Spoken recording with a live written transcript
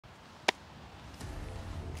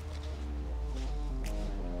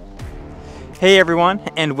Hey everyone,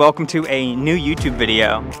 and welcome to a new YouTube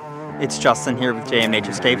video. It's Justin here with JM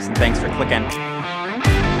Naturescapes, and thanks for clicking.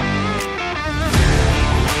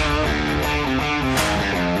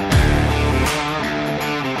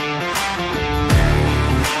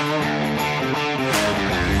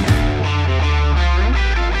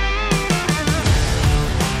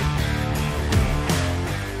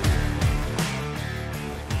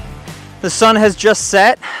 The sun has just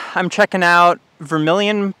set. I'm checking out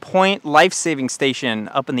Vermilion Point Life-Saving Station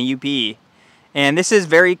up in the UP. And this is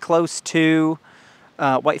very close to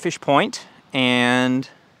Whitefish Point and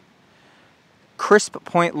Crisp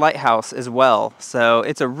Point Lighthouse as well. So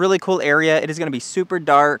it's a really cool area. It is going to be super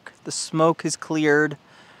dark. The smoke is cleared.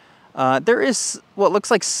 There is what looks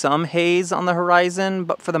like some haze on the horizon,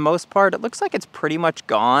 but for the most part, it looks like it's pretty much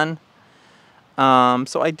gone.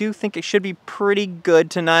 So I do think it should be pretty good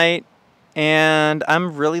tonight. And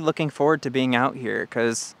I'm really looking forward to being out here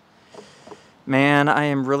because, man, I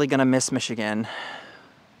am really going to miss Michigan.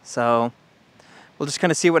 So we'll just kind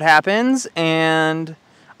of see what happens. And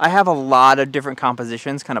I have a lot of different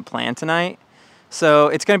compositions kind of planned tonight. So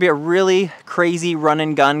it's going to be a really crazy run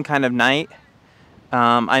and gun kind of night.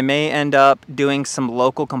 I may end up doing some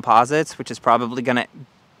local composites, which is probably going to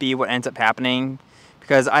be what ends up happening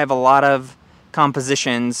because I have a lot of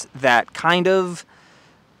compositions that kind of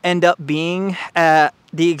end up being at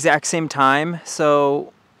the exact same time.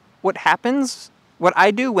 So what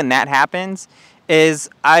I do when that happens is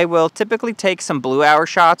I will typically take some blue hour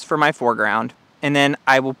shots for my foreground, and then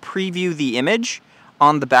I will preview the image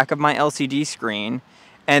on the back of my LCD screen,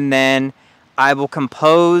 and then I will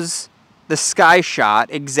compose the sky shot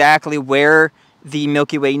exactly where the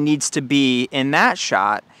Milky Way needs to be in that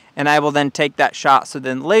shot, and I will then take that shot so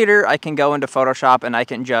then later I can go into Photoshop and I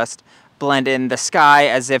can just blend in the sky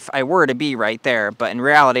as if I were to be right there, but in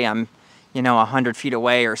reality I'm, 100 feet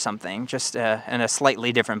away or something, just in a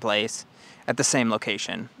slightly different place at the same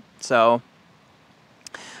location. So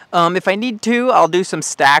if I need to, I'll do some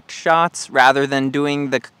stacked shots rather than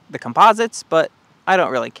doing the composites, but I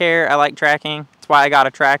don't really care. I like tracking. That's why I got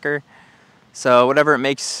a tracker. So whatever it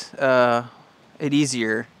makes it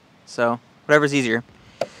easier. So whatever's easier.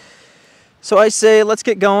 So I say let's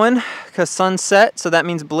get going because sun's set, so that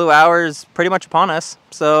means blue hour is pretty much upon us.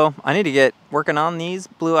 So I need to get working on these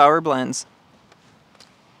blue hour blends.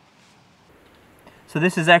 So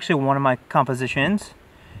this is actually one of my compositions,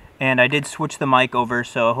 and I did switch the mic over,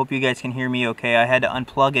 so I hope you guys can hear me okay. I had to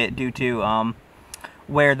unplug it due to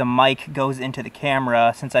where the mic goes into the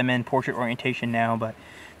camera since I'm in portrait orientation now, but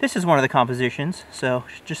this is one of the compositions, so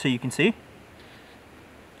just so you can see.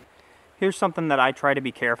 Here's something that I try to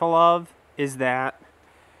be careful of. Is that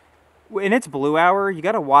when it's blue hour, you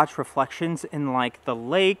got to watch reflections in like the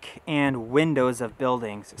lake and windows of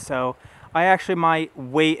buildings. So I actually might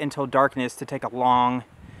wait until darkness to take a long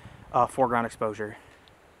foreground exposure.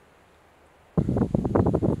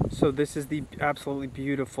 So this is the absolutely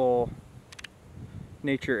beautiful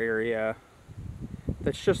nature area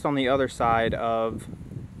that's just on the other side of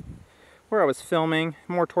where I was filming,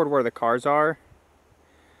 more toward where the cars are.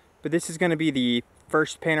 But this is going to be the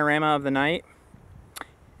first panorama of the night,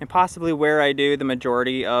 and possibly where I do the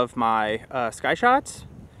majority of my sky shots,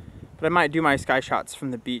 but I might do my sky shots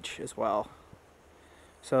from the beach as well.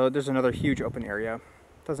 So there's another huge open area.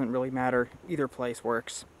 Doesn't really matter, either place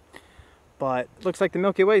works, but it looks like the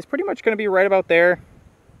Milky Way is pretty much going to be right about there.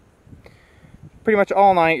 Pretty much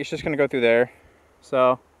all night it's just going to go through there,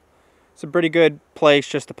 so it's a pretty good place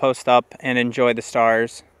just to post up and enjoy the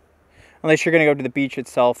stars. Unless you're going to go to the beach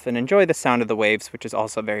itself and enjoy the sound of the waves, which is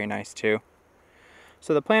also very nice too.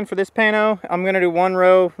 So the plan for this pano, I'm going to do one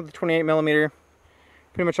row with the 28mm,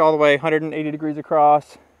 pretty much all the way 180 degrees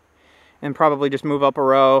across, and probably just move up a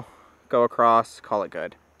row, go across, call it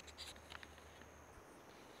good.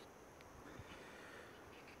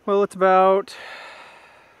 Well, it's about,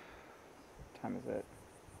 what time is it?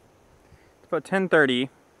 It's about 10:30,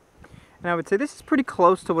 and I would say this is pretty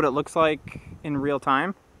close to what it looks like in real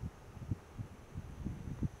time.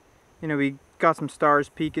 We got some stars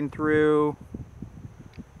peeking through.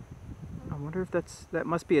 I wonder if that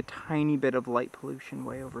must be a tiny bit of light pollution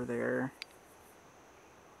way over there.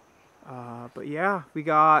 But yeah, we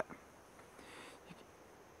got,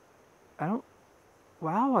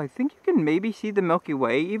 wow, I think you can maybe see the Milky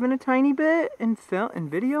Way even a tiny bit in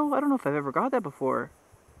video. I don't know if I've ever got that before.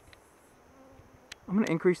 I'm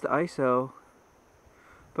gonna increase the ISO.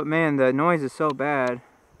 But man, the noise is so bad.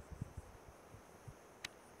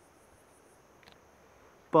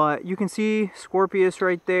 But you can see Scorpius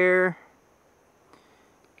right there.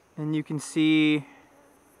 And you can see,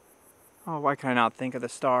 oh, why can I not think of the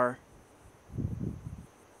star?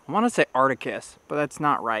 I want to say Arcticus, but that's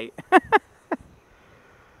not right.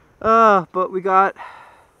 But we got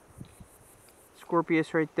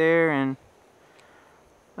Scorpius right there, and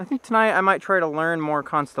I think tonight I might try to learn more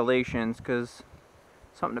constellations, because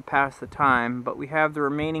something to pass the time. But we have the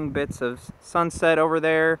remaining bits of sunset over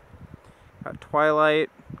there. Got twilight,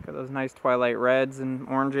 got those nice twilight reds and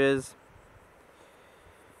oranges.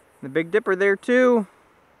 The Big Dipper there too.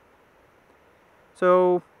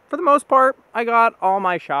 So for the most part, I got all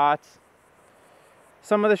my shots.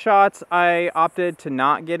 Some of the shots I opted to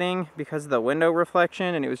not getting because of the window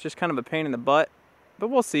reflection, and it was just kind of a pain in the butt, but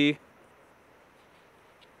we'll see.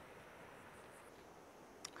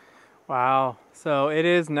 Wow, so it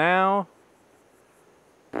is now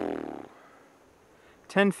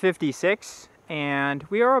 10:56, and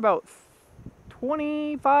we are about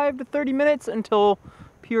 25 to 30 minutes until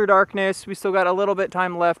pure darkness. We still got a little bit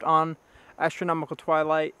time left on astronomical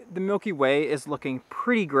twilight. The Milky Way is looking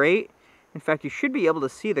pretty great. In fact, you should be able to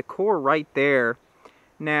see the core right there.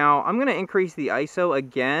 Now, I'm going to increase the ISO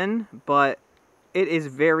again, but it is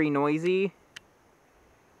very noisy.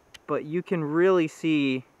 But you can really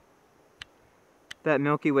see that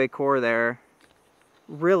Milky Way core there.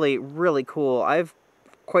 Really, really cool. I've,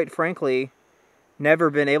 quite frankly, never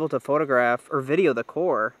been able to photograph or video the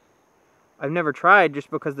core. I've never tried just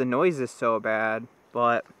because the noise is so bad,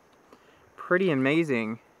 but pretty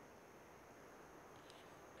amazing.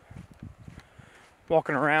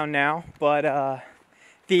 Walking around now, but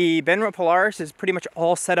the Benro Polaris is pretty much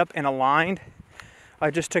all set up and aligned.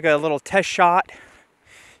 I just took a little test shot.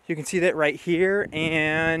 You can see that right here,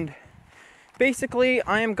 and basically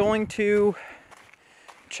I am going to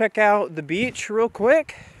check out the beach real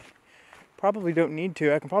quick. Probably don't need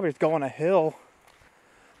to. I can probably just go on a hill.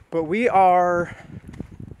 But we are,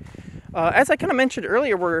 as I kind of mentioned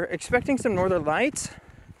earlier, we're expecting some northern lights.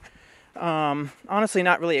 Honestly,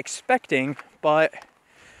 not really expecting, but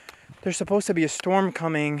there's supposed to be a storm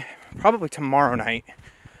coming probably tomorrow night.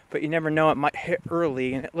 But you never know, it might hit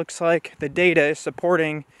early, and it looks like the data is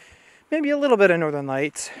supporting maybe a little bit of northern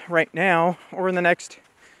lights right now or in the next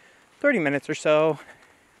 30 minutes or so.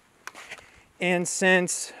 And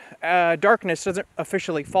since darkness doesn't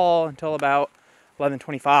officially fall until about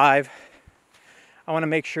 11:25, I want to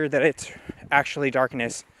make sure that it's actually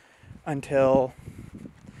darkness until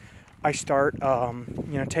I start,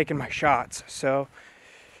 taking my shots. So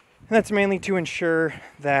that's mainly to ensure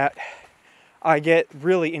that I get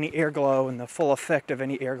really any air glow and the full effect of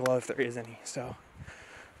any air glow if there is any. So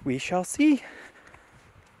we shall see.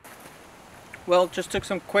 Well, just took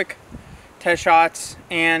some quick test shots,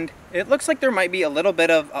 and it looks like there might be a little bit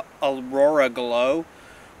of aurora glow,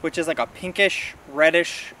 which is like a pinkish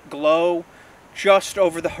reddish glow just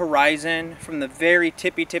over the horizon from the very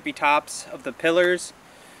tippy tops of the pillars.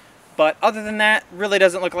 But other than that, really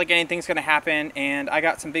doesn't look like anything's going to happen, and I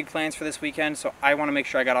got some big plans for this weekend, so I want to make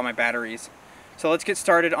sure I got all my batteries. So let's get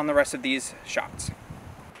started on the rest of these shots.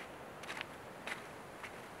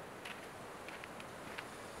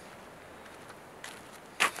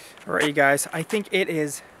 Alright, you guys, I think it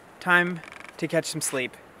is time to catch some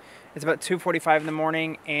sleep. It's about 2:45 in the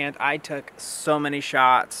morning, and I took so many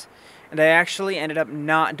shots, and I actually ended up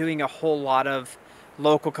not doing a whole lot of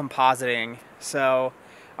local compositing. So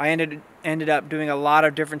I ended up doing a lot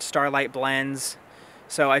of different starlight blends.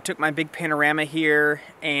 So I took my big panorama here,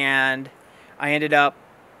 and I ended up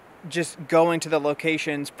just going to the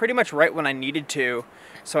locations pretty much right when I needed to.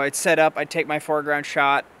 So I'd set up, I'd take my foreground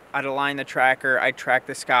shot, I'd align the tracker, I'd track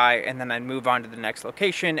the sky, and then I'd move on to the next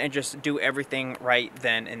location and just do everything right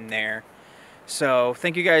then and there. So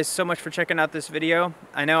thank you guys so much for checking out this video.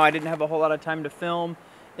 I know I didn't have a whole lot of time to film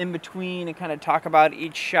in between and kind of talk about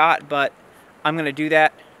each shot, but I'm going to do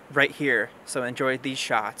that right here. So enjoy these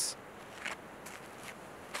shots.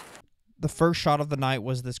 The first shot of the night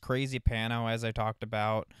was this crazy pano, as I talked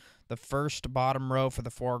about. The first bottom row for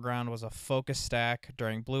the foreground was a focus stack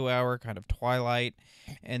during blue hour, kind of twilight,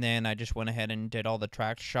 and then I just went ahead and did all the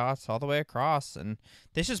tracked shots all the way across, and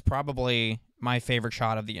this is probably my favorite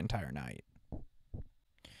shot of the entire night.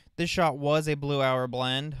 This shot was a blue hour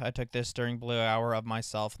blend. I took this during blue hour of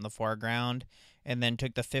myself in the foreground, and then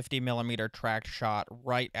took the 50mm tracked shot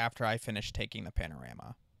right after I finished taking the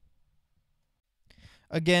panorama.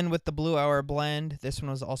 Again, with the blue hour blend, this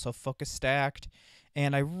one was also focus stacked,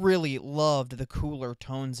 and I really loved the cooler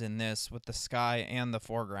tones in this with the sky and the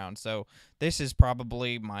foreground, so this is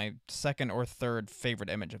probably my second or third favorite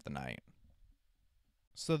image of the night.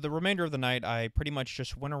 So the remainder of the night, I pretty much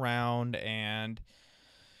just went around and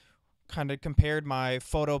kind of compared my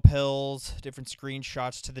photo pills, different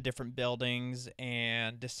screenshots to the different buildings,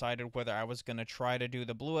 and decided whether I was going to try to do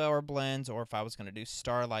the blue hour blends or if I was going to do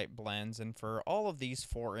starlight blends. And for all of these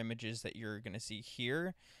 4 images that you're going to see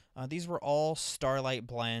here, these were all starlight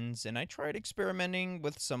blends, and I tried experimenting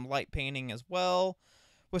with some light painting as well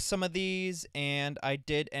with some of these, and I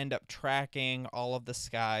did end up tracking all of the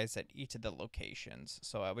skies at each of the locations.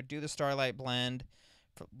 So I would do the starlight blend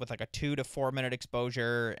with like a 2 to 4 minute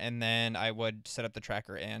exposure, and then I would set up the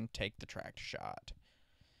tracker and take the tracked shot.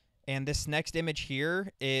 And this next image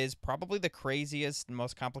here is probably the craziest and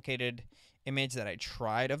most complicated image that I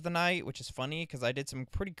tried of the night, which is funny because I did some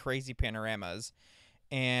pretty crazy panoramas.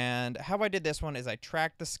 And how I did this one is I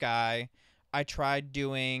tracked the sky. I tried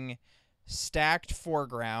doing stacked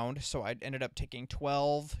foreground, so I ended up taking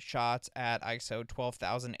 12 shots at ISO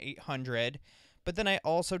 12,800. But then I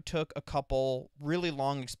also took a couple really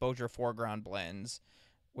long exposure foreground blends,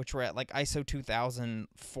 which were at like ISO 2000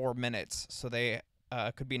 4 minutes, so they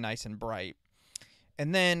could be nice and bright.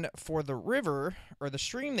 And then for the river, or the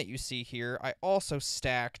stream that you see here, I also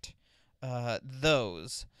stacked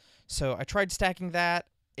those. So I tried stacking that.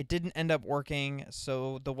 It didn't end up working,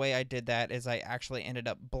 so the way I did that is I actually ended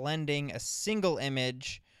up blending a single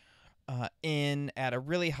image in at a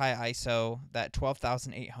really high ISO, that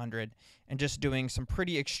 12,800, and just doing some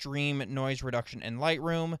pretty extreme noise reduction in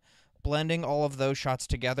Lightroom, blending all of those shots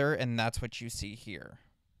together, and that's what you see here.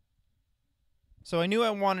 So I knew I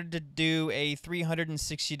wanted to do a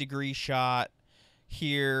 360-degree shot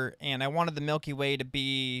here, and I wanted the Milky Way to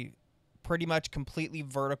be pretty much completely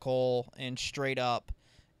vertical and straight up,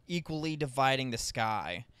 equally dividing the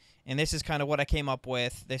sky. And this is kind of what I came up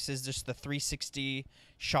with. This is just the 360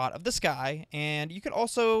 shot of the sky. And you could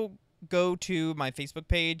also go to my Facebook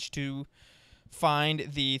page to find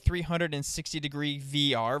the 360-degree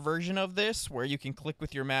VR version of this, where you can click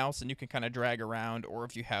with your mouse and you can kind of drag around. Or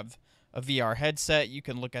if you have a VR headset, you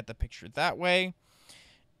can look at the picture that way.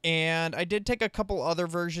 And I did take a couple other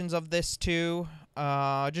versions of this too.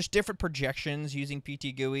 Just different projections using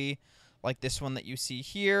PT GUI, like this one that you see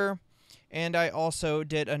here. And I also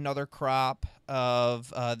did another crop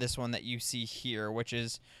of this one that you see here, which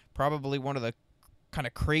is probably one of the kind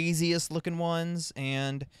of craziest looking ones.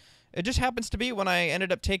 And it just happens to be when I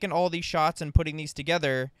ended up taking all these shots and putting these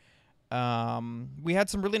together, we had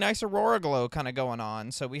some really nice aurora glow kind of going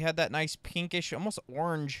on. So we had that nice pinkish, almost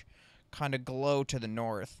orange kind of glow to the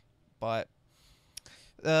north. But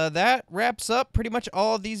that wraps up pretty much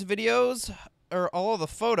all of these videos, or all of the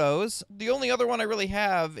photos. The only other one I really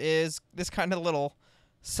have is this kind of little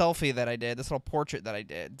selfie that I did, this little portrait that I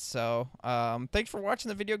did. So thanks for watching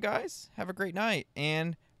the video, guys. Have a great night,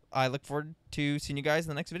 and I look forward to seeing you guys in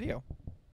the next video.